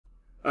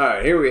All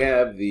right, here we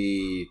have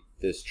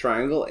this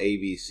triangle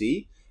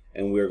ABC,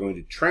 and we're going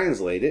to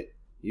translate it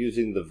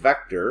using the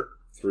vector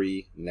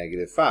 3,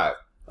 -5.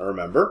 Now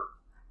remember,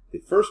 the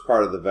first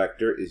part of the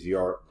vector is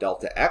your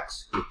delta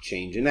x, your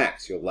change in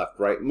x, your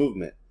left-right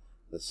movement.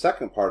 The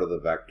second part of the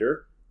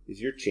vector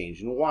is your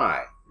change in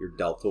y, your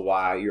delta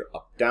y, your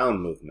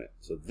up-down movement.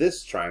 So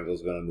this triangle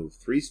is going to move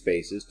 3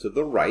 spaces to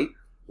the right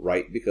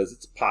because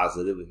it's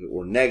positive. If it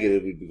were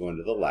negative, we'd be going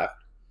to the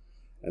left.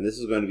 And this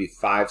is going to be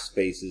 5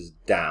 spaces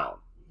down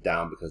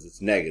because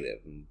it's negative,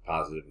 and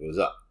positive goes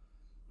up.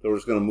 So we're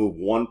just going to move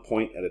 1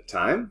 point at a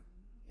time.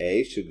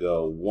 A should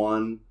go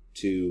 1,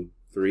 2,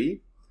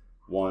 3,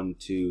 1,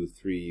 2,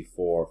 3,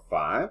 4,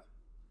 5,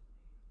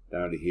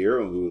 down to here,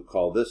 and we would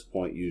call this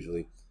point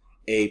usually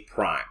A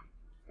prime,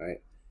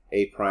 right?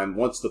 A prime,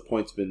 once the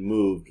point's been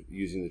moved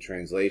using the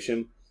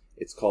translation,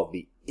 it's called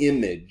the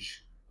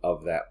image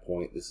of that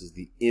point. This is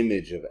the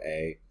image of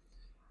A,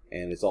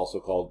 and it's also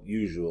called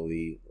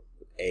usually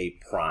A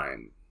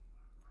prime.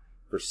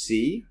 For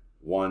C,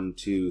 1,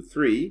 2,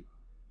 3,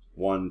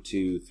 1,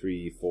 2,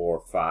 3,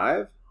 4,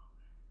 5.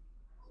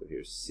 So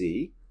here's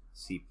C,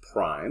 C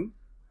prime.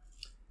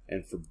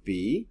 And for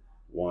B,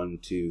 1,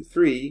 2,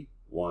 3,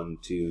 1,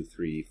 2,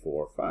 3,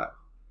 4, 5.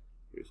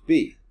 Here's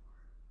B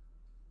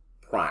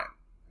prime.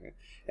 Okay.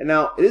 And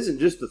now it isn't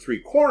just the 3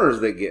 corners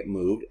that get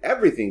moved.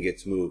 Everything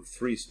gets moved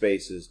 3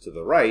 spaces to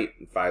the right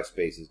and 5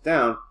 spaces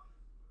down.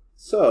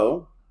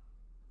 So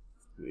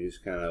we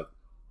just kind of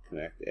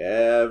connect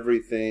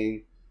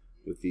everything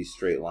with these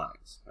straight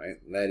lines,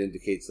 right? And that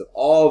indicates that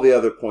all the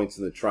other points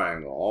in the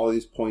triangle, all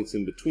these points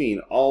in between,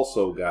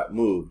 also got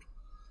moved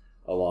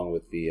along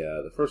with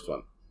the first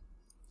one.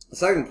 The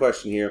second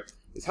question here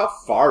is, how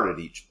far did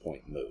each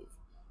point move?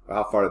 Or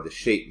how far did the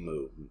shape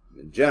move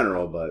in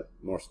general, but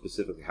more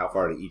specifically, how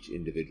far did each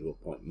individual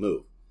point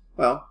move?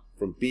 Well,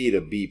 from B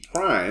to B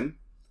prime,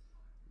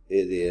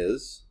 it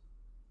is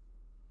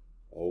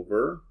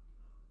over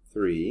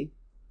 3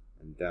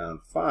 and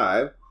down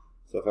 5.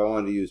 So if I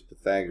wanted to use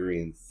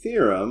Pythagorean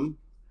theorem,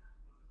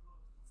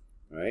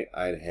 right,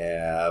 I'd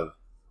have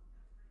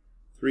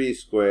 3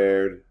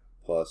 squared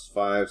plus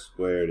 5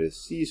 squared is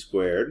c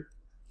squared.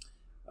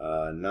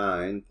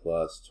 9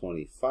 plus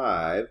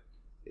 25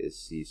 is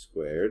c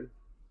squared.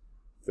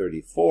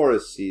 34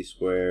 is c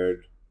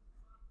squared.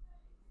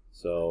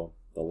 So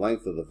the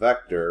length of the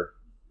vector,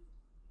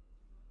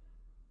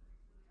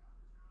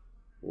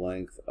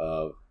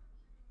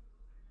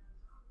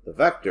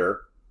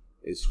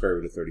 is square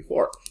root of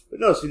 34.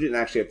 But notice we didn't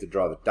actually have to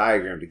draw the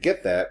diagram to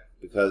get that,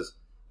 because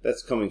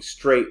that's coming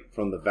straight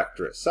from the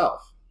vector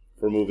itself.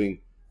 If we're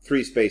moving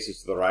 3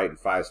 spaces to the right and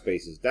 5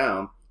 spaces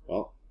down,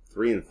 well,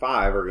 3 and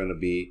 5 are going to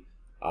be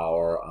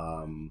our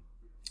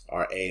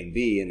A and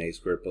B, and A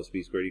squared plus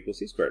B squared equals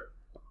C squared.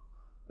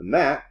 And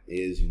that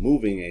is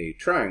moving a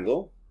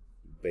triangle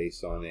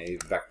based on a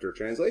vector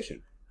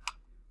translation.